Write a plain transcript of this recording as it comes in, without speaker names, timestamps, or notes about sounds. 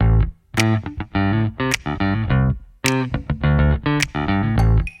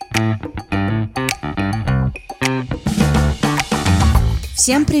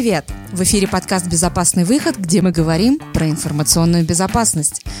Всем привет! В эфире подкаст «Безопасный выход», где мы говорим про информационную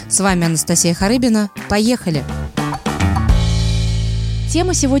безопасность. С вами Анастасия Харыбина. Поехали!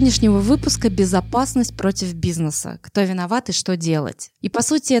 Тема сегодняшнего выпуска – безопасность против бизнеса. Кто виноват и что делать? И по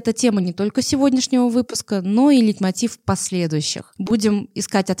сути это тема не только сегодняшнего выпуска, но и лейтмотив последующих. Будем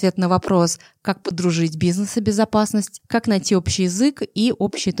искать ответ на вопрос, как подружить бизнес и безопасность, как найти общий язык и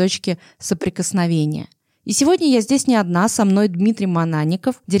общие точки соприкосновения. И сегодня я здесь не одна, со мной Дмитрий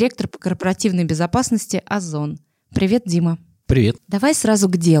Мананников, директор по корпоративной безопасности Ozon. Привет, Дима. Привет. Давай сразу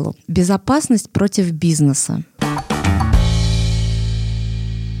к делу. Безопасность против бизнеса.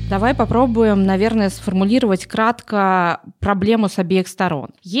 Давай попробуем, наверное, сформулировать кратко проблему с обеих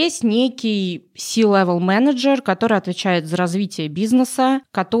сторон. Есть некий C-level менеджер, который отвечает за развитие бизнеса,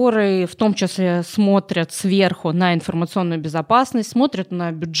 который в том числе смотрит сверху на информационную безопасность, смотрит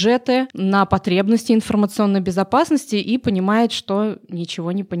на бюджеты, на потребности информационной безопасности и понимает, что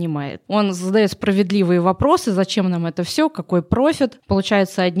ничего не понимает. Он задает справедливые вопросы, зачем нам это все, какой профит,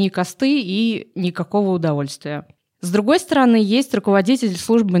 получаются одни косты и никакого удовольствия. С другой стороны, есть руководитель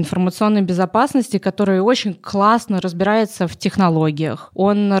службы информационной безопасности, который очень классно разбирается в технологиях.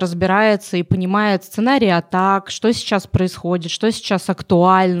 Он разбирается и понимает сценарии атак, что сейчас происходит, что сейчас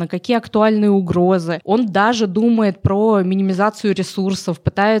актуально, какие актуальные угрозы. Он даже думает про минимизацию ресурсов,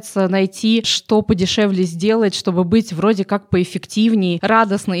 пытается найти, что подешевле сделать, чтобы быть вроде как поэффективнее.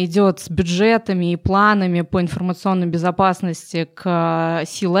 Радостно идет с бюджетами и планами по информационной безопасности к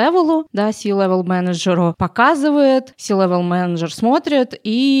C-level, C-level менеджеру, показывает, C-level менеджер смотрит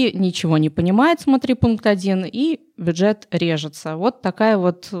и ничего не понимает, смотри пункт 1, и бюджет режется. Вот такая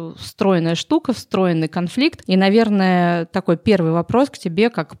вот встроенная штука, встроенный конфликт. И, наверное, такой первый вопрос к тебе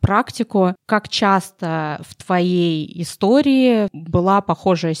как к практику. Как часто в твоей истории была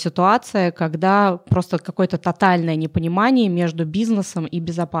похожая ситуация, когда просто какое-то тотальное непонимание между бизнесом и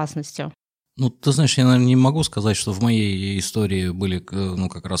безопасностью? Ну, ты знаешь, я, наверное, не могу сказать, что в моей истории были,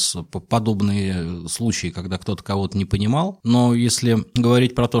 как раз подобные случаи, когда кто-то кого-то не понимал, но если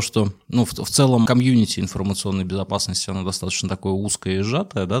говорить про то, что, в целом комьюнити информационной безопасности, оно достаточно такое узкое и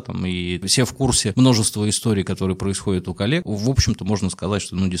сжатое, и все в курсе множества историй, которые происходят у коллег, в общем-то, можно сказать,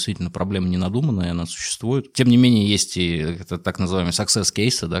 что, действительно, проблема не надуманная, она существует. Тем не менее, есть и так называемые success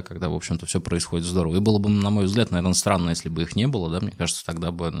cases, когда, в общем-то, все происходит здорово. И было бы, на мой взгляд, наверное, странно, если бы их не было, мне кажется,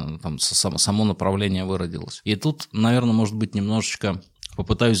 тогда бы само направление выродилось. И тут, наверное, может быть, немножечко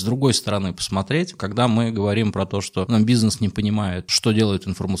попытаюсь с другой стороны посмотреть, когда мы говорим про то, что бизнес не понимает, что делает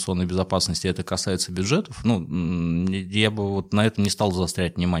информационной безопасности, это касается бюджетов, я бы на этом не стал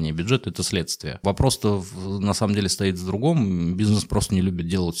заострять внимание. Бюджет – это следствие. Вопрос-то на самом деле стоит в другом. Бизнес просто не любит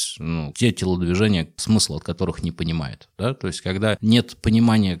делать те телодвижения, смысл от которых не понимает. То есть, когда нет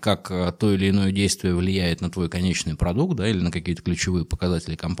понимания, как то или иное действие влияет на твой конечный продукт, или на какие-то ключевые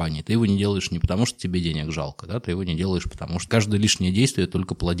показатели компании, ты его не делаешь не потому, что тебе денег жалко, ты его не делаешь потому, что каждое лишнее действие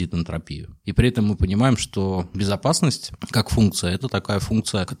только плодит энтропию. И при этом мы понимаем, что безопасность как функция – это такая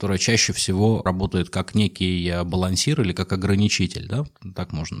функция, которая чаще всего работает как некий балансир или как ограничитель.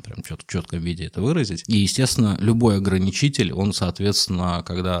 Так можно прям в четком виде это выразить. И, естественно, любой ограничитель, он, соответственно,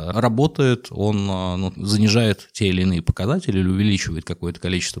 когда работает, он занижает те или иные показатели или увеличивает какое-то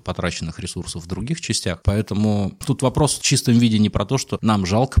количество потраченных ресурсов в других частях. Поэтому тут вопрос в чистом виде не про то, что нам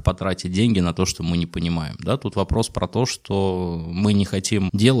жалко потратить деньги на то, что мы не понимаем. Тут вопрос про то, что мы не хотим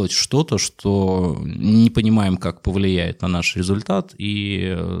делать что-то, что не понимаем, как повлияет на наш результат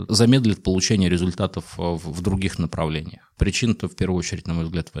и замедлит получение результатов в других направлениях. Причина-то, в первую очередь, на мой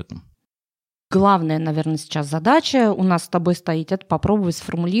взгляд, в этом. Главная, наверное, сейчас задача у нас с тобой стоит, это попробовать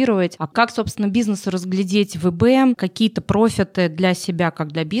сформулировать, а как, собственно, бизнесу разглядеть в ИБ какие-то профиты для себя,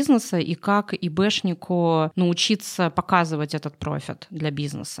 как для бизнеса, и как ИБшнику научиться показывать этот профит для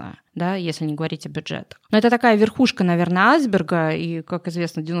бизнеса, если не говорить о бюджетах. Но это такая верхушка, наверное, айсберга, и, как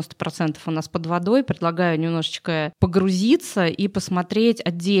известно, 90% у нас под водой. Предлагаю немножечко погрузиться и посмотреть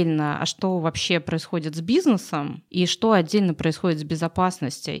отдельно, а что вообще происходит с бизнесом, и что отдельно происходит с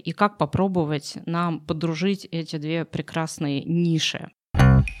безопасностью, и как попробовать нам подружить эти две прекрасные ниши.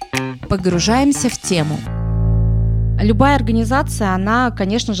 Погружаемся в тему. Любая организация, она,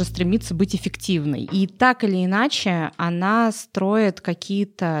 конечно же, стремится быть эффективной. И так или иначе она строит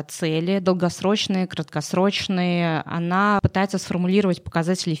какие-то цели, долгосрочные, краткосрочные. Она пытается сформулировать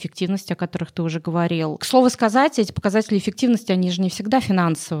показатели эффективности, о которых ты уже говорил. К слову сказать, эти показатели эффективности, они же не всегда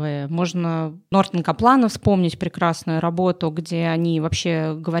финансовые. Можно Нортон Каплана вспомнить прекрасную работу, где они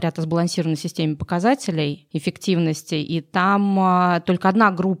вообще говорят о сбалансированной системе показателей эффективности. И там только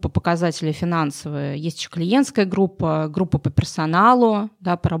одна группа показателей финансовые. Есть еще клиентская группа по персоналу,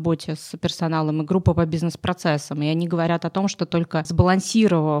 да, по работе с персоналом, и группа по бизнес-процессам. И они говорят о том, что только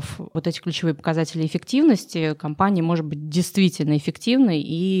сбалансировав вот эти ключевые показатели эффективности, компания может быть действительно эффективной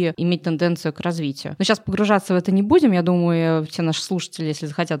и иметь тенденцию к развитию. Но сейчас погружаться в это не будем. Я думаю, все наши слушатели, если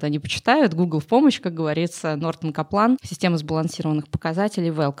захотят, они почитают. Google в помощь, как говорится, Нортон Каплан, система сбалансированных показателей,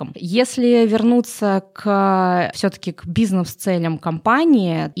 welcome. Если вернуться все-таки к бизнес-целям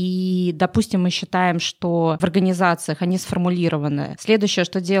компании, и, допустим, мы считаем, что в организации они сформулированы. Следующее,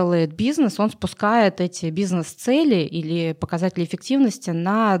 что делает бизнес, он спускает эти бизнес-цели или показатели эффективности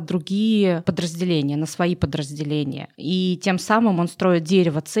на другие подразделения, на свои подразделения. И тем самым он строит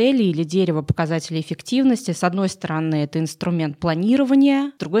дерево целей или дерево показателей эффективности. С одной стороны, это инструмент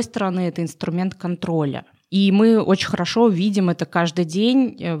планирования, с другой стороны, это инструмент контроля. И мы очень хорошо видим это каждый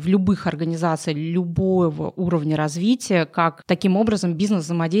день в любых организациях, любого уровня развития, как таким образом бизнес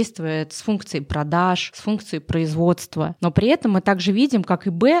взаимодействует с функцией продаж, с функцией производства. Но при этом мы также видим, как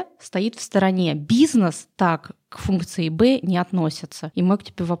и Б стоит в стороне. Бизнес так к функции Б не относится. И мой к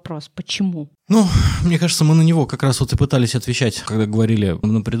тебе вопрос, почему? Ну, мне кажется, мы на него как раз вот и пытались отвечать, когда говорили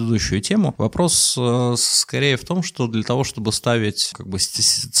на предыдущую тему. Вопрос скорее в том, что для того, чтобы ставить как бы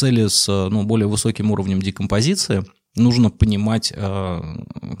цели с более высоким уровнем декомпозиции, нужно понимать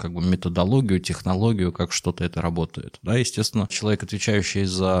как бы методологию, технологию, как что-то это работает. Да, естественно, человек, отвечающий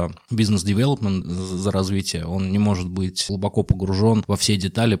за бизнес-девелопмент, за развитие, он не может быть глубоко погружен во все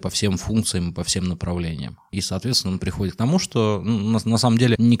детали, по всем функциям, по всем направлениям. И, соответственно, он приходит к тому, что на самом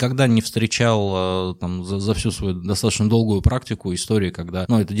деле никогда не встречал за всю свою достаточно долгую практику истории, когда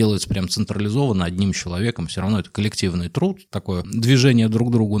это делается прям централизованно одним человеком, все равно это коллективный труд, такое движение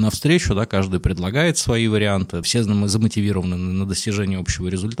друг другу навстречу, да, каждый предлагает свои варианты, все мы замотивированы на достижение общего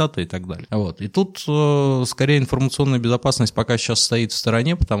результата и так далее. Вот. И тут скорее информационная безопасность пока сейчас стоит в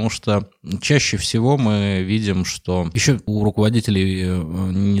стороне, потому что чаще всего мы видим, что еще у руководителей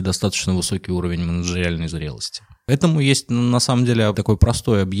недостаточно высокий уровень менеджериальной зрелости. Этому есть на самом деле такое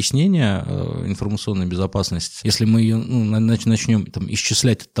простое объяснение информационной безопасности. Если мы ее начнем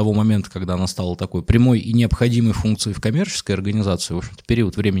исчислять от того момента, когда она стала такой прямой и необходимой функцией в коммерческой организации, в общем-то,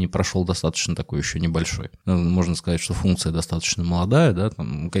 период времени прошел достаточно такой еще небольшой. Можно сказать, что функция достаточно молодая. Да?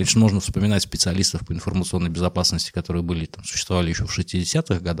 Конечно, можно вспоминать специалистов по информационной безопасности, которые существовали еще в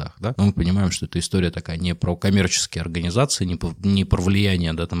 60-х годах, да? Но мы понимаем, что эта история такая не про коммерческие организации, не про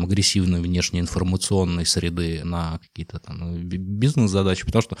влияние агрессивной внешней информационной среды на какие-то бизнес-задачи,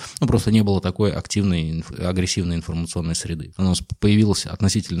 потому что просто не было такой активной, агрессивной информационной среды. Она появилась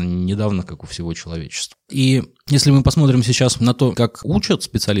относительно недавно, как у всего человечества. И если мы посмотрим сейчас на то, как учат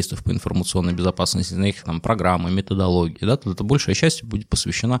специалистов по информационной безопасности, на их программы, методологии, да, то это большая часть будет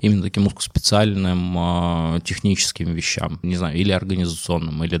посвящена именно таким узкоспециальным техническим вещам, не знаю, или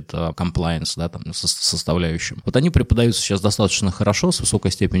организационным, или compliance, да, составляющим. Вот они преподаются сейчас достаточно хорошо, с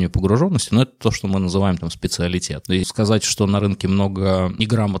высокой степенью погруженности, но это то, что мы называем специалитет. И сказать, что на рынке много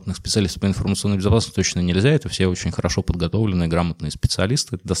неграмотных специалистов по информационной безопасности точно нельзя, это все очень хорошо подготовленные, грамотные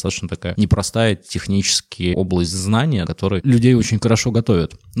специалисты, это достаточно такая непростая техническая область знания, которые людей очень хорошо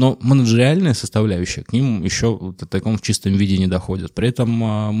готовят. Но менеджериальная составляющая к ним еще в таком чистом виде не доходит. При этом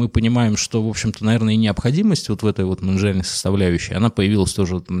мы понимаем, что, в общем-то, наверное, и необходимость в этой менеджериальной составляющей, она появилась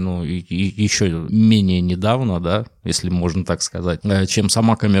тоже еще менее недавно, да, если можно так сказать, чем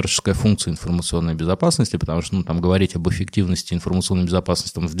сама коммерческая функция информационной безопасности, потому что говорить об эффективности информационной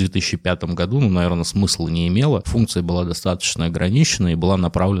безопасности в 2005 году, наверное, смысла не имело. Функция была достаточно ограничена и была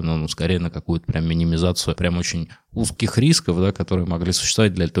направлена, скорее на какую-то прям минимизацию прям очень узких рисков, да, которые могли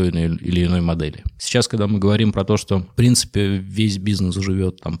существовать для той или иной модели. Сейчас, когда мы говорим про то, что, в принципе, весь бизнес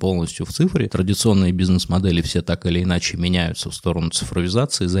живет полностью в цифре, традиционные бизнес-модели все так или иначе меняются в сторону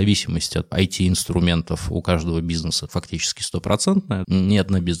цифровизации, зависимость от IT-инструментов у каждого бизнеса фактически 100%. Ни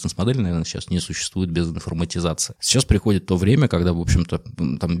одна бизнес-модель, наверное, сейчас не существует без информатизации. Сейчас приходит то время, когда, в общем-то,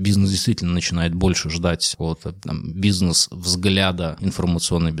 бизнес действительно начинает больше ждать какого-то бизнес-взгляда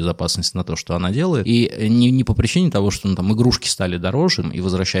информационной безопасности на то, что она делает, и не по причине причине того, что там игрушки стали дороже, и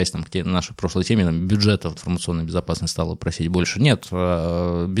возвращаясь там, к нашей прошлой теме, там, бюджета информационной безопасности стало просить больше. Нет,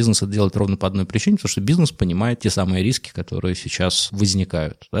 бизнес это делает ровно по одной причине, потому что бизнес понимает те самые риски, которые сейчас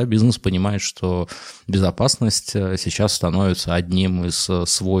возникают. Да? Бизнес понимает, что безопасность сейчас становится одним из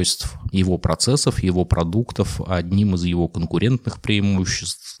свойств его процессов, его продуктов, одним из его конкурентных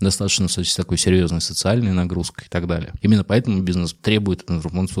преимуществ, достаточно, кстати, такой серьезной социальной нагрузкой и так далее. Именно поэтому бизнес требует от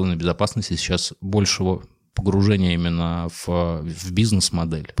информационной безопасности сейчас большего погружения именно в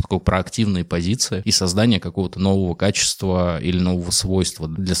бизнес-модель, такой проактивной позиции и создания какого-то нового качества или нового свойства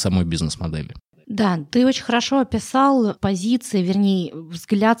для самой бизнес-модели. Да, ты очень хорошо описал позиции, вернее,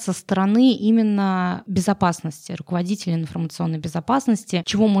 взгляд со стороны именно безопасности, руководителя информационной безопасности,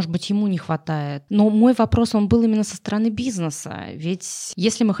 чего, может быть, ему не хватает. Но мой вопрос, он был именно со стороны бизнеса. Ведь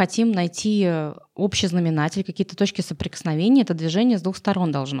если мы хотим найти общий знаменатель, какие-то точки соприкосновения, это движение с двух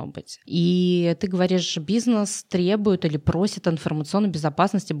сторон должно быть. И ты говоришь, бизнес требует или просит информационной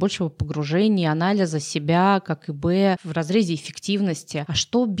безопасности большего погружения, анализа себя, как и Б, в разрезе эффективности. А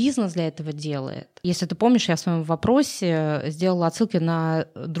что бизнес для этого делает? Если ты помнишь, я в своем вопросе сделала отсылки на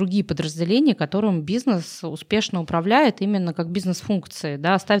другие подразделения, которым бизнес успешно управляет именно как бизнес-функции,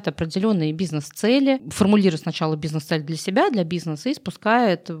 да, ставит определенные бизнес-цели, формулирует сначала бизнес-цель для себя, для бизнеса, и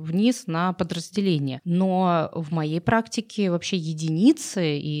спускает вниз на подразделение. Но в моей практике вообще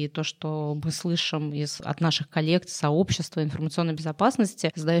единицы и то, что мы слышим от наших коллег, сообщества информационной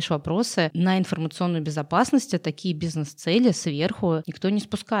безопасности, задаешь вопросы, на информационную безопасность такие бизнес-цели сверху никто не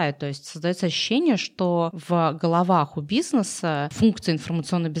спускает. То есть создается ощущение, что в головах у бизнеса функция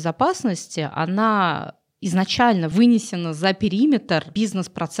информационной безопасности, она изначально вынесена за периметр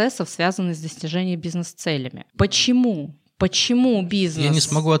бизнес-процессов, связанных с достижением бизнес-целями. Почему? Почему бизнес? Я не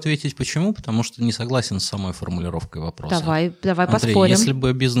смогу ответить почему, потому что не согласен с самой формулировкой вопроса. Давай Андрей, поспорим. Если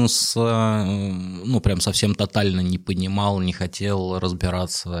бы бизнес прям совсем тотально не понимал, не хотел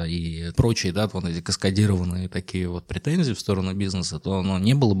разбираться и прочие, да, вот эти каскадированные такие вот претензии в сторону бизнеса, то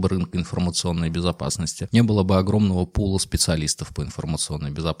не было бы рынка информационной безопасности, не было бы огромного пула специалистов по информационной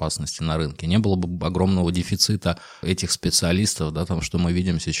безопасности на рынке, не было бы огромного дефицита этих специалистов, да, там, что мы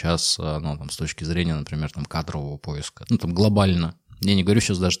видим сейчас, с точки зрения, например, там, кадрового поиска. Глобально. Я не говорю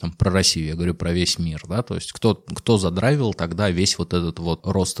сейчас даже там про Россию, я говорю про весь мир, да, то есть кто задрайвил тогда весь вот этот вот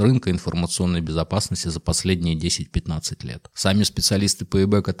рост рынка информационной безопасности за последние 10-15 лет. Сами специалисты по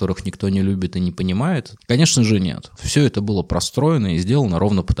ИБ, которых никто не любит и не понимает, конечно же нет. Все это было простроено и сделано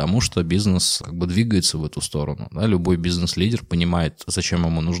ровно потому, что бизнес двигается в эту сторону, да, любой бизнес-лидер понимает, зачем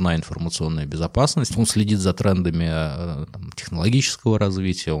ему нужна информационная безопасность, он следит за трендами технологического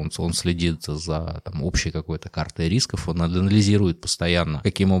развития, он следит за общей какой-то картой рисков, он анализирует постоянно,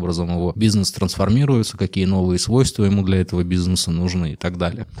 каким образом его бизнес трансформируется, какие новые свойства ему для этого бизнеса нужны и так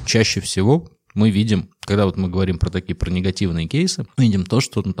далее. Чаще всего мы видим, когда вот мы говорим про негативные кейсы, мы видим то,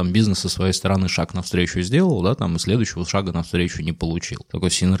 что бизнес со своей стороны шаг навстречу сделал, да, и следующего шага навстречу не получил.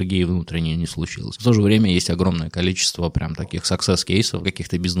 Такой синергии внутренней не случилось. В то же время есть огромное количество прям таких success-кейсов в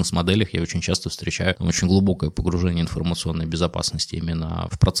каких-то бизнес-моделях. Я очень часто встречаю очень глубокое погружение информационной безопасности именно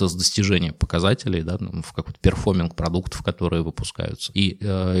в процесс достижения показателей, да, в какой-то перформинг продуктов, которые выпускаются. И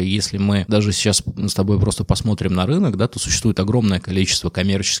если мы даже сейчас с тобой просто посмотрим на рынок, да, то существует огромное количество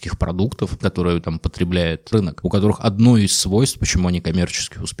коммерческих продуктов, которые потребляет рынок, у которых одно из свойств, почему они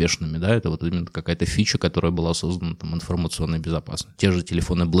коммерчески успешными, да, это вот именно какая-то фича, которая была создана информационной безопасностью. Те же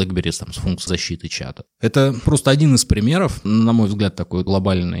телефоны BlackBerry с функцией защиты чата. Это просто один из примеров, на мой взгляд, такой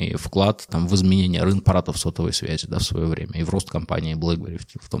глобальный вклад в изменение рынка аппаратов сотовой связи, да, в свое время, и в рост компании BlackBerry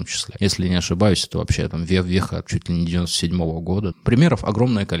в том числе. Если не ошибаюсь, это вообще веха чуть ли не 97-го года. Примеров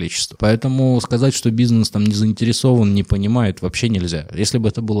огромное количество. Поэтому сказать, что бизнес не заинтересован, не понимает, вообще нельзя. Если бы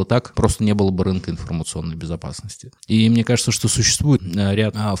это было так, просто не было бы рынка информационной безопасности. И мне кажется, что существует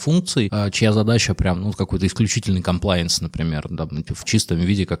ряд функций, чья задача прям, какой-то исключительный комплаенс, например, да, в чистом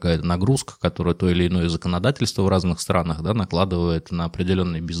виде какая-то нагрузка, которую то или иное законодательство в разных странах, да, накладывает на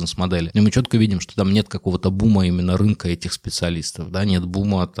определенные бизнес-модели. И мы четко видим, что там нет какого-то бума именно рынка этих специалистов, да, нет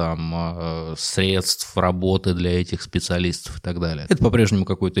бума средств работы для этих специалистов и так далее. Это по-прежнему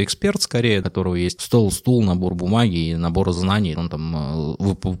какой-то эксперт, скорее, у которого есть стол, стул, набор бумаги и набор знаний, он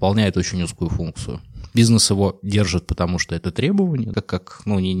выполняет очень узкую функцию. Бизнес его держит, потому что это требование, как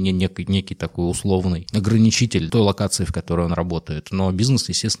некий такой условный ограничитель той локации, в которой он работает. Но бизнес,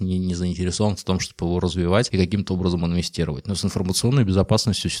 естественно, не заинтересован в том, чтобы его развивать и каким-то образом инвестировать. Но с информационной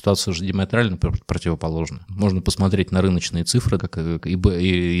безопасностью ситуация же диаметрально противоположна. Можно посмотреть на рыночные цифры, как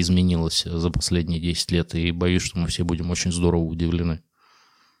и изменилось за последние 10 лет, и боюсь, что мы все будем очень здорово удивлены.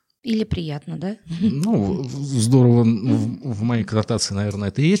 Или приятно, да? Ну, здорово. В моей коннотации, наверное,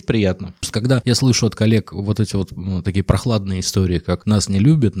 это и есть приятно. Когда я слышу от коллег вот эти вот такие прохладные истории, как нас не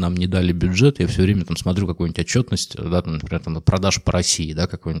любят, нам не дали бюджет, я все время там смотрю какую-нибудь отчетность, да, там, например, там, продаж по России, да,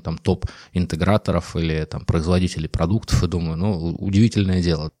 какой-нибудь там топ интеграторов или там производителей продуктов, и думаю, ну, удивительное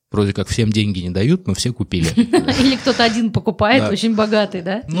дело. Вроде как всем деньги не дают, но все купили. Или кто-то один покупает, очень богатый,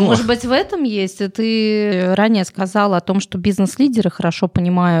 да? Может быть, в этом есть? Ты ранее сказала о том, что бизнес-лидеры хорошо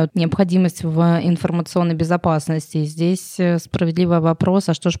понимают необходимость в информационной безопасности. Здесь справедливый вопрос,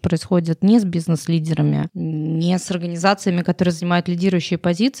 а что же происходит не с бизнес-лидерами, не с организациями, которые занимают лидирующие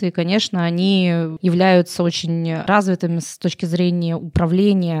позиции. Конечно, они являются очень развитыми с точки зрения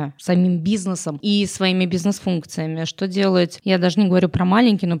управления самим бизнесом и своими бизнес-функциями. Что делать? Я даже не говорю про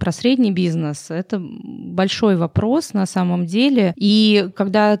маленький, но про средний бизнес. Это большой вопрос на самом деле. И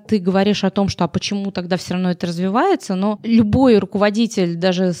когда ты говоришь о том, что а почему тогда все равно это развивается, но любой руководитель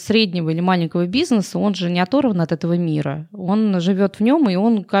даже среднего или маленького бизнеса, он же не оторван от этого мира. Он живет в нем, и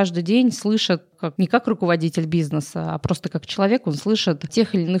он каждый день слышит, не как руководитель бизнеса, а просто как человек, он слышит о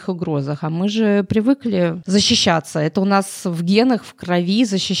тех или иных угрозах. А мы же привыкли защищаться. Это у нас в генах, в крови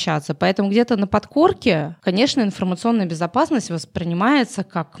защищаться. Поэтому где-то на подкорке, конечно, информационная безопасность воспринимается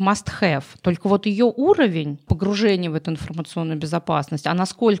как must-have. Только вот ее уровень погружения в эту информационную безопасность, а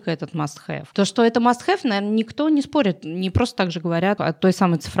насколько этот must-have? То, что это must-have, наверное, никто не спорит. Не просто так же говорят о той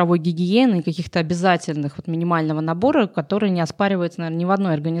самой цифровой гигиене и каких-то обязательных минимального набора, который не оспаривается, наверное, ни в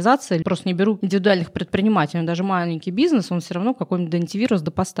одной организации. Просто не беру индивидуальных предпринимателей, даже маленький бизнес, он все равно какой-нибудь антивирус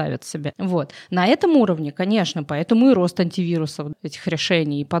поставит себе. Вот. На этом уровне, конечно, поэтому и рост антивирусов, этих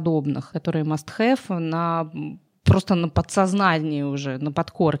решений и подобных, которые must-have просто на подсознании уже, на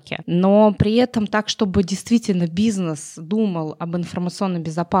подкорке. Но при этом так, чтобы действительно бизнес думал об информационной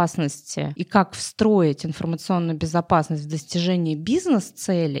безопасности и как встроить информационную безопасность в достижении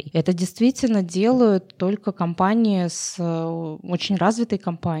бизнес-целей, это действительно делают только компании очень развитой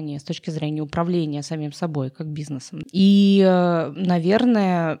компании с точки зрения управления самим собой, как бизнесом. И,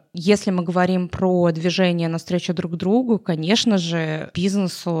 наверное, если мы говорим про движение навстречу друг другу, конечно же,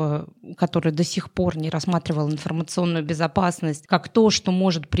 бизнесу, который до сих пор не рассматривал информационную безопасность как то, что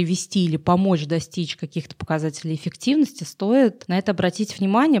может привести или помочь достичь каких-то показателей эффективности, стоит на это обратить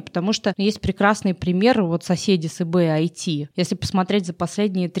внимание, потому что есть прекрасный пример соседи с eBay IT. Если посмотреть за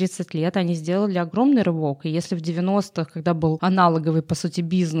последние 30 лет, они сделали огромный рывок. И если в 90-х, когда был аналоговый, по сути,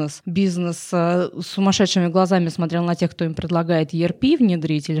 бизнес с сумасшедшими глазами смотрел на тех, кто им предлагает ERP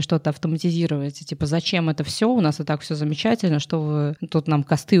внедрить или что-то автоматизировать, типа, зачем это все? У нас и так все замечательно, что вы тут нам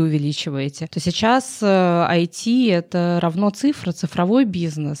косты увеличиваете. То сейчас IT — это равно цифра, цифровой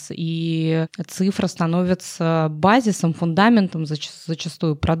бизнес, и цифра становится базисом, фундаментом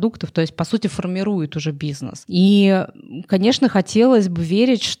зачастую продуктов, то есть, по сути, формирует уже бизнес. И, конечно, хотелось бы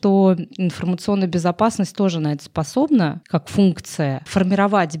верить, что информационная безопасность тоже на это способна, как функция,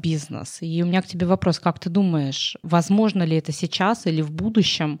 формировать бизнес. И у меня к тебе вопрос, как ты думаешь, возможно ли это сейчас или в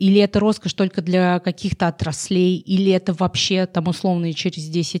будущем, или это роскошь только для каких-то отраслей, или это вообще, там, условно, и через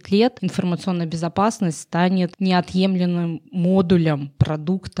 10 лет информационная безопасность станет неотъемлемым модулем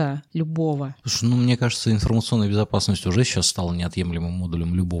продукта любого? Слушай, мне кажется, информационная безопасность уже сейчас стала неотъемлемым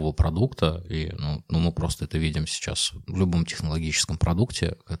модулем любого продукта, и мы просто это видим сейчас в любом технологическом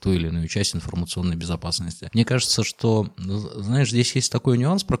продукте, ту или иную часть информационной безопасности. Мне кажется, что, знаешь, здесь есть такой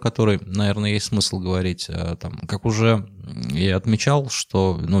нюанс, про который, наверное, есть смысл говорить, как уже я отмечал,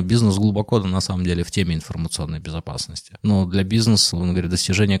 что бизнес глубоко на самом деле в теме информационной безопасности. Но для бизнеса,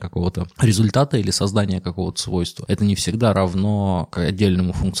 достижение какого-то результата или создание какого-то свойства, это не всегда равно к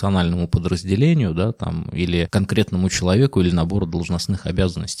отдельному функциональному подразделению, да, или конкретному человеку или набору должностных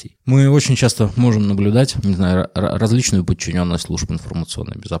обязанностей. Мы очень часто можем наблюдать, различную подчиненность служб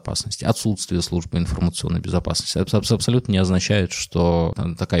информационной безопасности, отсутствие службы информационной безопасности. Это абсолютно не означает, что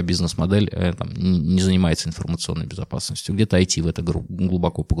такая бизнес-модель не занимается информационной безопасностью. Где-то IT в это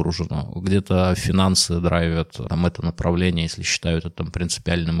глубоко погружено, где-то финансы драйвят это направление, если считают это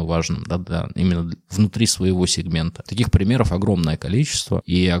принципиальным и важным, именно внутри своего сегмента. Таких примеров огромное количество,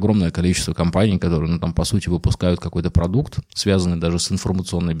 и огромное количество компаний, которые, по сути, выпускают какой-то продукт, связанный даже с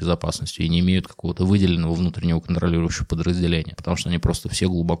информационной безопасностью, и не имеют какого-то выделенного внутреннего контролирующего подразделения, потому что они просто все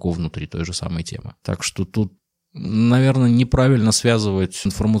глубоко внутри той же самой темы. Так что тут Наверное, неправильно связывать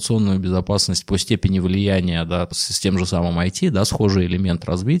информационную безопасность по степени влияния, да, с тем же самым IT, да, схожий элемент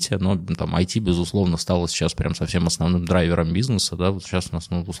развития, но там IT, безусловно, стало сейчас прям совсем основным драйвером бизнеса, да, вот сейчас у нас,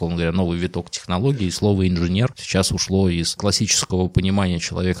 условно говоря, новый виток технологий, и слово «инженер» сейчас ушло из классического понимания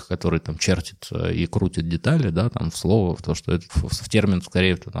человека, который там чертит и крутит детали, да, там в слово, в то, что это в термин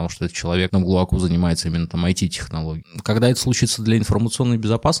скорее, потому что этот человек там глубоко занимается именно там IT-технологией. Когда это случится для информационной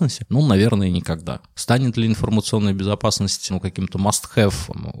безопасности? Наверное, никогда. Станет ли информационная безопасность каким-то must-have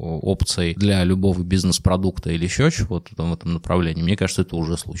опцией для любого бизнес-продукта или еще чего-то в этом направлении? Мне кажется, это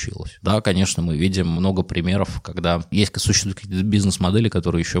уже случилось. Да, конечно, мы видим много примеров, когда существуют какие-то бизнес-модели,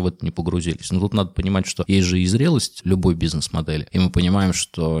 которые еще в это не погрузились. Но тут надо понимать, что есть же и зрелость любой бизнес-модели. И мы понимаем,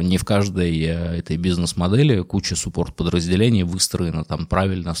 что не в каждой этой бизнес-модели куча суппорт-подразделений выстроена там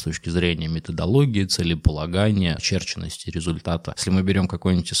правильно с точки зрения методологии, целеполагания, очерченности результата. Если мы берем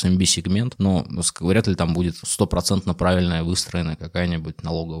какой-нибудь SMB-сегмент, вряд ли там будет 100% правильная выстроенная какая-нибудь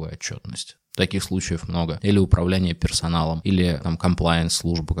налоговая отчетность. Таких случаев много. Или управление персоналом, или там комплаенс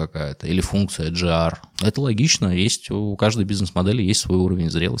служба какая-то, или функция GR. Это логично, у каждой бизнес-модели есть свой уровень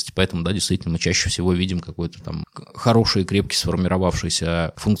зрелости, поэтому, да, действительно, мы чаще всего видим какой-то там хороший, крепкий,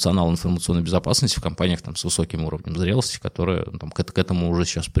 сформировавшийся функционал информационной безопасности в компаниях там с высоким уровнем зрелости, которые там к этому уже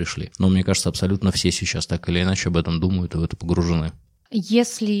сейчас пришли. Но мне кажется, абсолютно все сейчас так или иначе об этом думают и в это погружены.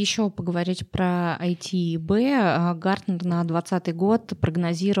 Если еще поговорить про IT и Б, Гартнер на 2020 год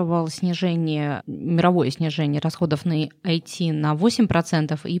прогнозировал мировое снижение расходов на IT на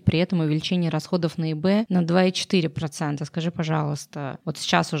 8% и при этом увеличение расходов на ИБ на 2,4%. Скажи, пожалуйста, вот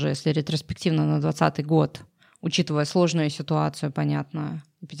сейчас уже, если ретроспективно на 2020 год, учитывая сложную ситуацию, понятно,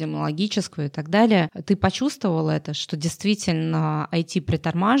 эпидемиологическую и так далее, ты почувствовал это, что действительно IT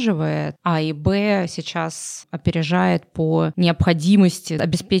притормаживает, а ИБ сейчас опережает по необходимости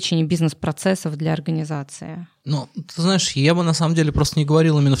обеспечения бизнес-процессов для организации? Ты знаешь, я бы на самом деле просто не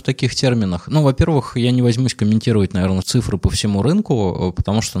говорил именно в таких терминах. Во-первых, я не возьмусь комментировать, наверное, цифры по всему рынку,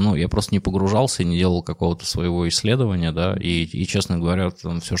 потому что, я просто не погружался и не делал какого-то своего исследования, да, и честно говоря,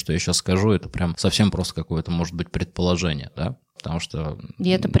 все, что я сейчас скажу, это прям совсем просто какое-то, может быть, предположение, да. Потому что... И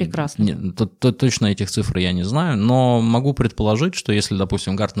это прекрасно. Точно этих цифр я не знаю, но могу предположить, что если,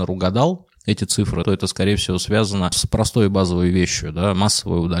 допустим, Гартнер угадал эти цифры, то это, скорее всего, связано с простой базовой вещью. Да?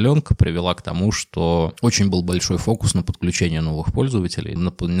 Массовая удаленка привела к тому, что очень был большой фокус на подключение новых пользователей,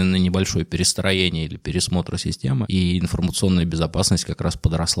 на небольшое перестроение или пересмотр системы, и информационная безопасность как раз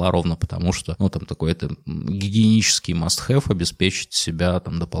подросла ровно потому, что там такой это гигиенический must-have обеспечить себя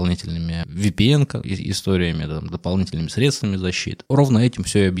там дополнительными VPN-историями, дополнительными средствами защиты. Ровно этим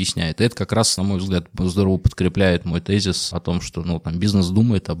все и объясняет. И это как раз, на мой взгляд, здорово подкрепляет мой тезис о том, что бизнес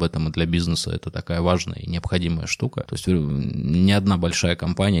думает об этом, и для бизнеса это такая важная и необходимая штука. То есть ни одна большая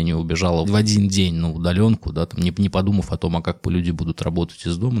компания не убежала в один день на удаленку, да, там, не подумав о том, как люди будут работать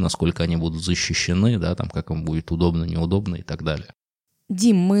из дома, насколько они будут защищены, да, там, как им будет удобно, неудобно и так далее.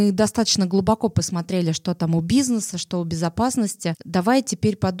 Дим, мы достаточно глубоко посмотрели, что там у бизнеса, что у безопасности. Давай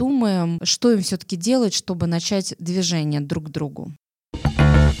теперь подумаем, что им все-таки делать, чтобы начать движение друг к другу.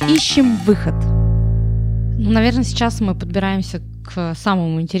 Ищем выход. Наверное, сейчас мы подбираемся к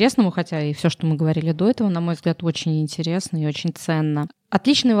самому интересному, хотя и все, что мы говорили до этого, на мой взгляд, очень интересно и очень ценно.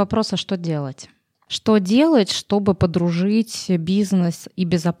 Отличный вопрос, а что делать? Что делать, чтобы подружить бизнес и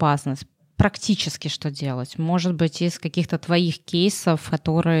безопасность? Практически что делать? Может быть, из каких-то твоих кейсов,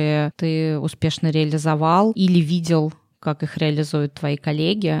 которые ты успешно реализовал или видел, как их реализуют твои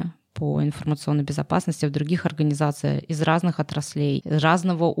коллеги по информационной безопасности в других организациях из разных отраслей, из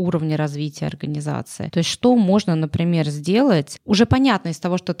разного уровня развития организации. То есть что можно, например, сделать? Уже понятно из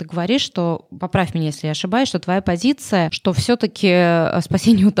того, что ты говоришь, что, поправь меня, если я ошибаюсь, что твоя позиция, что все-таки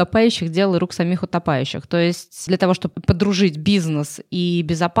спасение утопающих — дело рук самих утопающих. То есть для того, чтобы подружить бизнес и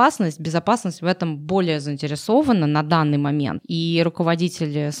безопасность в этом более заинтересована на данный момент. И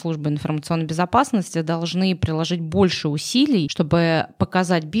руководители службы информационной безопасности должны приложить больше усилий, чтобы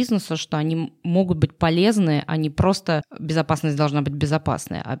показать бизнесу, что они могут быть полезны, а не просто безопасность должна быть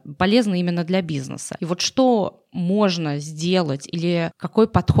безопасной, а полезны именно для бизнеса. И вот что можно сделать или какой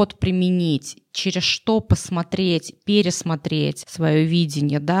подход применить, через что посмотреть, пересмотреть свое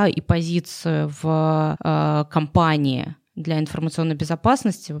видение, да, и позицию в компании для информационной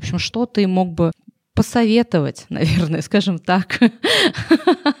безопасности. В общем, что ты мог бы посоветовать, наверное, скажем так,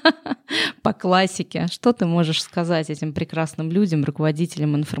 По классике. Что ты можешь сказать этим прекрасным людям,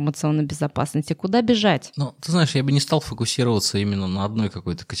 руководителям информационной безопасности? Куда бежать? Ну, ты знаешь, я бы не стал фокусироваться именно на одной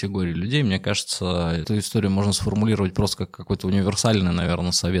какой-то категории людей. Мне кажется, эту историю можно сформулировать просто как какой-то универсальный,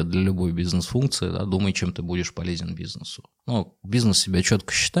 наверное, совет для любой бизнес-функции. Да? Думай, чем ты будешь полезен бизнесу. Ну, бизнес себя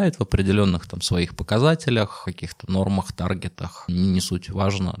четко считает в определенных там своих показателях, каких-то нормах, таргетах. Не суть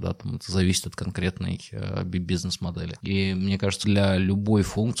важно, да, там это зависит от конкретной бизнес-модели. И мне кажется, для любой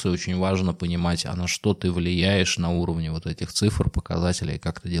функции очень важно понимать, а на что ты влияешь на уровне вот этих цифр, показателей,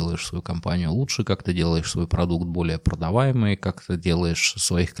 как ты делаешь свою компанию лучше, как ты делаешь свой продукт более продаваемый, как ты делаешь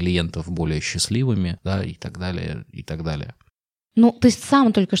своих клиентов более счастливыми, да, и так далее, и так далее. Ну, ты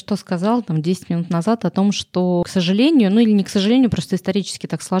сам только что сказал, 10 минут назад, о том, что, к сожалению, или не к сожалению, просто исторически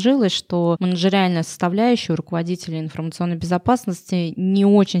так сложилось, что менеджериальная составляющая у руководителей информационной безопасности не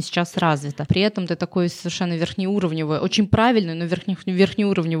очень сейчас развита. При этом ты такой совершенно верхнеуровневый, очень правильную, но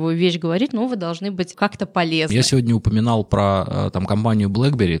верхнеуровневую вещь говорит, вы должны быть как-то полезны. Я сегодня упоминал про компанию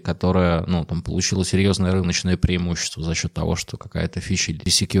BlackBerry, которая получила серьезное рыночное преимущество за счет того, что какая-то фича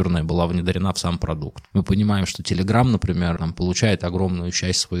секьюрная была внедрена в сам продукт. Мы понимаем, что Telegram, например, получает огромную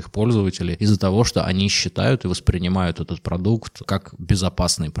часть своих пользователей из-за того, что они считают и воспринимают этот продукт как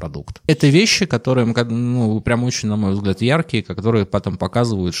безопасный продукт. Это вещи, которые, прям очень, на мой взгляд, яркие, которые потом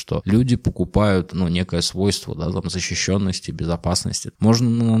показывают, что люди покупают, некое свойство, защищенности, безопасности.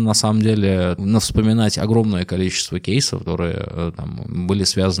 Можно, на самом деле, вспоминать огромное количество кейсов, которые были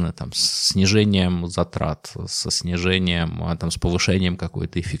связаны с снижением затрат, со снижением, с повышением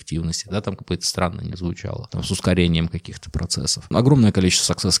какой-то эффективности, какое-то странно не звучало, с ускорением каких-то процессов. Огромное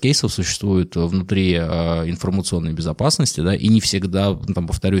количество success-кейсов существует внутри информационной безопасности, и не всегда,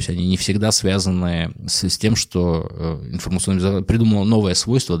 повторюсь, они не всегда связаны с тем, что информационная безопасность придумала новое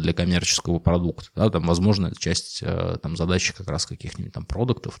свойство для коммерческого продукта. Возможно, это часть задачи как раз каких-нибудь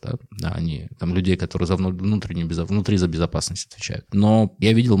продуктов, людей, которые внутри за безопасность отвечают. Но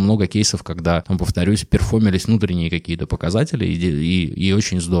я видел много кейсов, когда, повторюсь, перформились внутренние какие-то показатели, и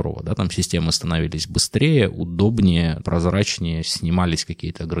очень здорово. Системы становились быстрее, удобнее, прозрачнее, снимались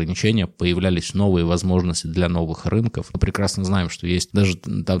какие-то ограничения, появлялись новые возможности для новых рынков. Мы прекрасно знаем, что есть даже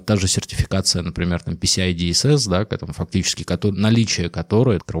та же сертификация, например, PCI DSS, фактически наличие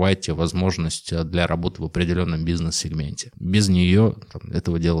которой открывает тебе возможность для работы в определенном бизнес-сегменте. Без нее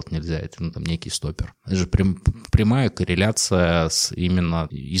этого делать нельзя, это некий стопер. Это же прямая корреляция с именно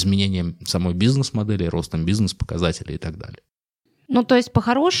изменением самой бизнес-модели, ростом бизнес-показателей и так далее. То есть,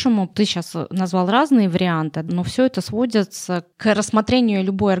 по-хорошему, ты сейчас назвал разные варианты, но все это сводится к рассмотрению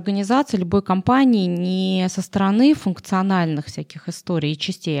любой организации, любой компании не со стороны функциональных всяких историй и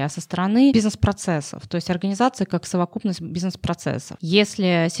частей, а со стороны бизнес-процессов. То есть организация как совокупность бизнес-процессов.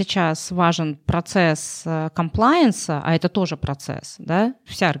 Если сейчас важен процесс комплаенса, а это тоже процесс,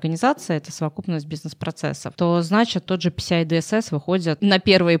 вся организация — это совокупность бизнес-процессов, то значит тот же PCI DSS выходит на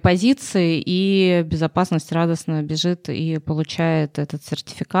первые позиции, и безопасность радостно бежит и получает этот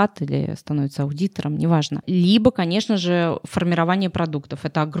сертификат или становится аудитором, неважно. Либо, конечно же, формирование продуктов.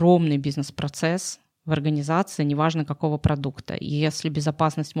 Это огромный бизнес-процесс в организации, неважно какого продукта. И если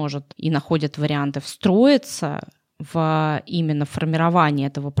безопасность может и находит варианты встроиться в именно формирование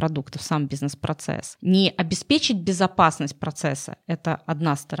этого продукта, в сам бизнес-процесс. Не обеспечить безопасность процесса — это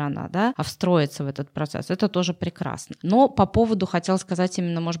одна сторона, а встроиться в этот процесс — это тоже прекрасно. Но по поводу, хотела сказать,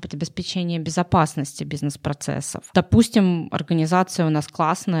 именно, может быть, обеспечения безопасности бизнес-процессов. Допустим, организация у нас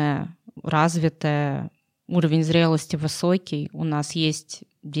классная, развитая, уровень зрелости высокий, у нас есть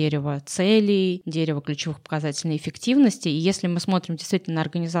дерево целей, дерево ключевых показателей эффективности. И если мы смотрим действительно на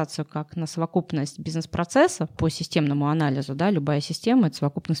организацию как на совокупность бизнес-процессов по системному анализу, любая система — это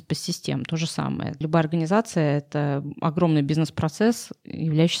совокупность подсистем, то же самое. Любая организация — это огромный бизнес-процесс,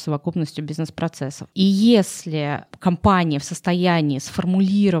 являющийся совокупностью бизнес-процессов. И если компания в состоянии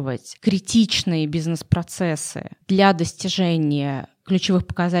сформулировать критичные бизнес-процессы для достижения ключевых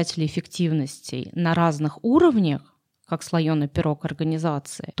показателей эффективности на разных уровнях, как слоеный пирог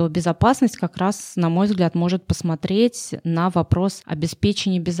организации, то безопасность как раз, на мой взгляд, может посмотреть на вопрос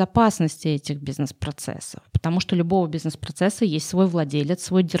обеспечения безопасности этих бизнес-процессов. Потому что у любого бизнес-процесса есть свой владелец,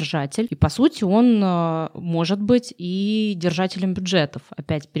 свой держатель, и, по сути, он может быть и держателем бюджетов.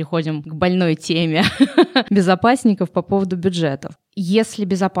 Опять переходим к больной теме безопасников по поводу бюджетов. Если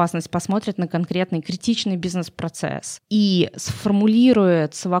безопасность посмотрит на конкретный критичный бизнес-процесс и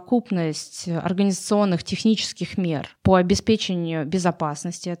сформулирует совокупность организационных технических мер по обеспечению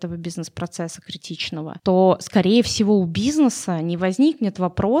безопасности этого бизнес-процесса критичного, то, скорее всего, у бизнеса не возникнет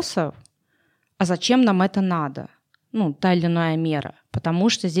вопросов, а зачем нам это надо? Та или иная мера. Потому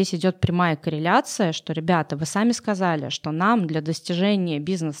что здесь идет прямая корреляция, что, ребята, вы сами сказали, что нам для достижения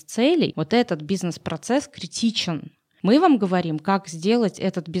бизнес-целей вот этот бизнес-процесс критичен. Мы вам говорим, как сделать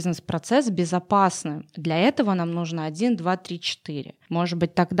этот бизнес-процесс безопасным. Для этого нам нужно 1, 2, 3, 4. Может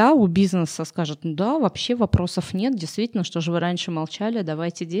быть, тогда у бизнеса скажут, ну да, вообще вопросов нет, действительно, что же вы раньше молчали,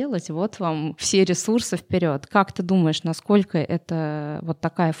 давайте делать, вот вам все ресурсы вперед. Как ты думаешь, насколько это вот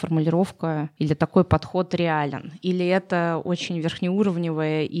такая формулировка или такой подход реален? Или это очень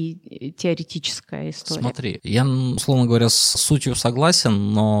верхнеуровневая и теоретическая история? Смотри, я, условно говоря, с сутью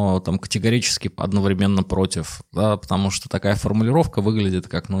согласен, но там категорически одновременно против, да, потому что такая формулировка выглядит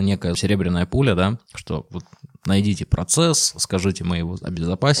как, некая серебряная пуля, да, что вот найдите процесс, скажите, мы его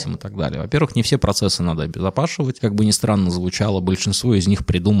обезопасим и так далее. Во-первых, не все процессы надо обезопашивать. Как бы ни странно звучало, большинство из них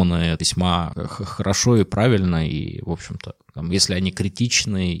придуманы весьма хорошо и правильно, и, в общем-то, если они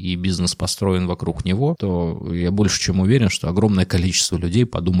критичны и бизнес построен вокруг него, то я больше чем уверен, что огромное количество людей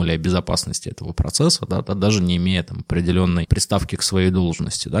подумали о безопасности этого процесса, да, даже не имея там определенной приставки к своей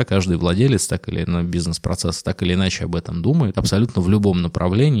должности. Да, каждый владелец так или иначе бизнес-процесса так или иначе об этом думает, абсолютно в любом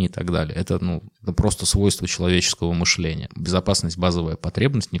направлении и так далее. Это просто свойство человеческого мышления. Безопасность — базовая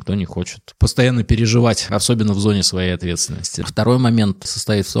потребность, никто не хочет постоянно переживать, особенно в зоне своей ответственности. Второй момент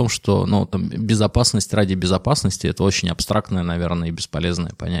состоит в том, что безопасность ради безопасности — это очень абстрактное, наверное, и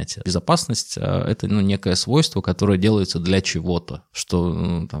бесполезное понятие. Безопасность — это некое свойство, которое делается для чего-то,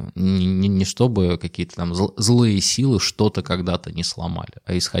 что не чтобы какие-то там злые силы что-то когда-то не сломали,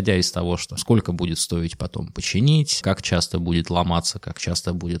 а исходя из того, что сколько будет стоить потом починить, как часто будет ломаться, как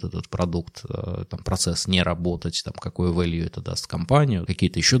часто будет этот продукт, процесс не работать, какой value это даст компанию,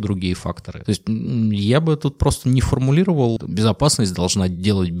 какие-то еще другие факторы. То есть я бы тут просто не формулировал, безопасность должна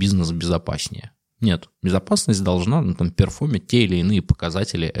делать бизнес безопаснее. Нет, безопасность должна перформить те или иные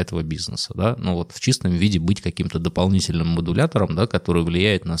показатели этого бизнеса, да, в чистом виде быть каким-то дополнительным модулятором, да, который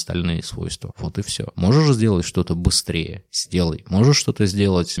влияет на остальные свойства. Вот и все. Можешь сделать что-то быстрее? Сделай. Можешь что-то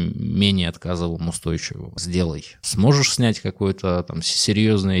сделать менее отказовым, устойчивым? Сделай. Сможешь снять какой-то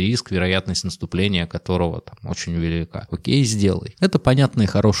серьезный риск, вероятность наступления которого очень велика? Окей, сделай. Это понятные,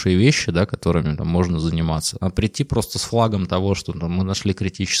 хорошие вещи, да, которыми можно заниматься. А прийти просто с флагом того, что мы нашли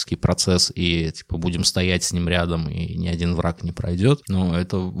критический процесс и будем стоять с ним рядом, и ни один враг не пройдет,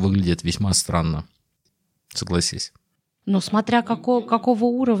 это выглядит весьма странно. Согласись. Смотря какого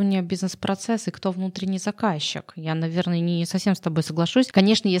уровня бизнес-процесс и кто внутренний заказчик. Я, наверное, не совсем с тобой соглашусь.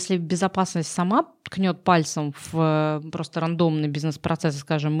 Конечно, если безопасность сама ткнет пальцем в просто рандомный бизнес-процесс и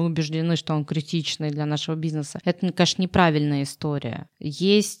скажем, мы убеждены, что он критичный для нашего бизнеса, это, конечно, неправильная история.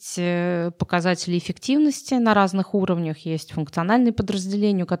 Есть показатели эффективности на разных уровнях, есть функциональные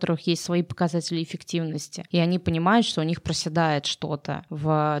подразделения, у которых есть свои показатели эффективности, и они понимают, что у них проседает что-то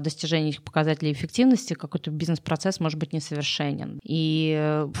в достижении их показателей эффективности, какой-то бизнес-процесс может быть несовершенен.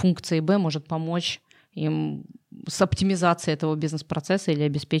 И функция Б может помочь им с оптимизацией этого бизнес-процесса или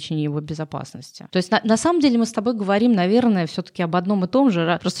обеспечением его безопасности. То есть на самом деле мы с тобой говорим, наверное, все-таки об одном и том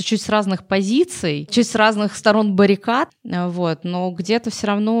же, просто чуть с разных позиций, чуть с разных сторон баррикад, но где-то все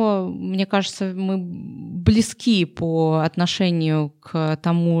равно, мне кажется, мы близки по отношению к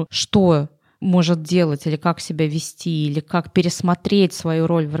тому, что может делать или как себя вести, или как пересмотреть свою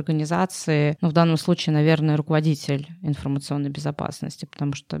роль в организации. В данном случае, наверное, руководитель информационной безопасности,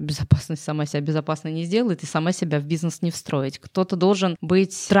 потому что безопасность сама себя безопасной не сделает и сама себя в бизнес не встроить. Кто-то должен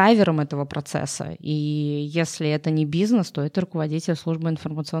быть драйвером этого процесса, и если это не бизнес, то это руководитель службы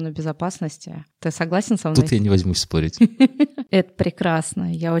информационной безопасности. Ты согласен со мной? Тут я не возьмусь спорить. Это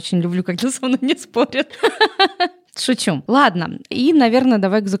прекрасно. Я очень люблю, когда со мной не спорят. Шучу. Ладно. И, наверное,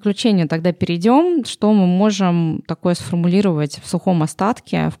 давай к заключению тогда перейдем. Что мы можем такое сформулировать в сухом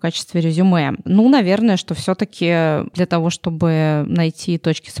остатке в качестве резюме? Наверное, что все-таки для того, чтобы найти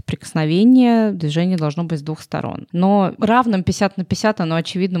точки соприкосновения, движение должно быть с двух сторон. Но равным 50/50 оно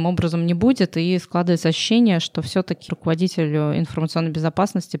очевидным образом не будет, и складывается ощущение, что все-таки руководителю информационной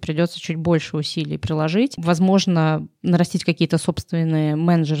безопасности придется чуть больше усилий приложить. Возможно, нарастить какие-то собственные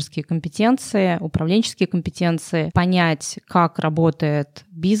менеджерские компетенции, управленческие компетенции, понять, как работает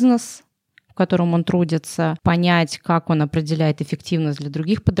бизнес, в котором он трудится, понять, как он определяет эффективность для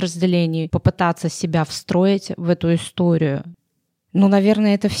других подразделений, попытаться себя встроить в эту историю.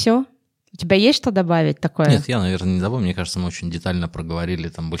 Наверное, это все. У тебя есть что добавить такое? Нет, я, наверное, не добавлю. Мне кажется, мы очень детально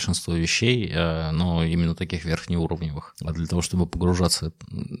проговорили большинство вещей, но именно таких верхнеуровневых. А для того, чтобы погружаться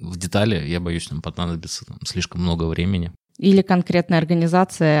в детали, я боюсь, нам понадобится слишком много времени. Или конкретная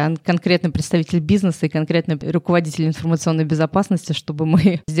организация, конкретный представитель бизнеса и конкретный руководитель информационной безопасности, чтобы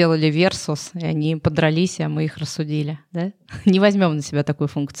мы сделали версус, и они подрались, а мы их рассудили. Да? Не возьмем на себя такую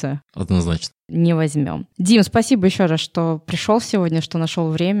функцию. Однозначно. Не возьмем. Дим, спасибо еще раз, что пришел сегодня, что нашел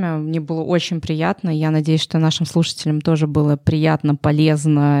время. Мне было очень приятно. Я надеюсь, что нашим слушателям тоже было приятно,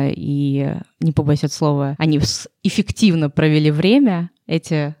 полезно и, не побоюсь этого слова, они эффективно провели время.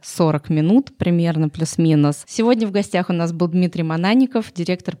 Эти 40 минут примерно, плюс-минус. Сегодня в гостях у нас был Дмитрий Мананников,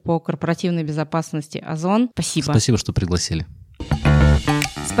 директор по корпоративной безопасности Ozon. Спасибо. Спасибо, что пригласили.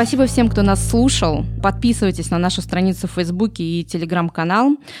 Спасибо всем, кто нас слушал. Подписывайтесь на нашу страницу в Фейсбуке и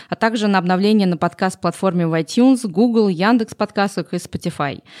Телеграм-канал, а также на обновление на подкаст-платформе в iTunes, Google, Яндекс.Подкастах и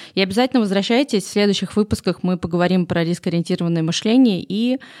Spotify. И обязательно возвращайтесь. В следующих выпусках мы поговорим про риск-ориентированное мышление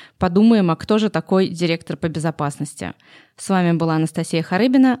и подумаем, а кто же такой директор по безопасности. С вами была Анастасия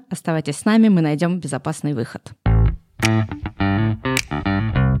Харыбина. Оставайтесь с нами, мы найдем безопасный выход.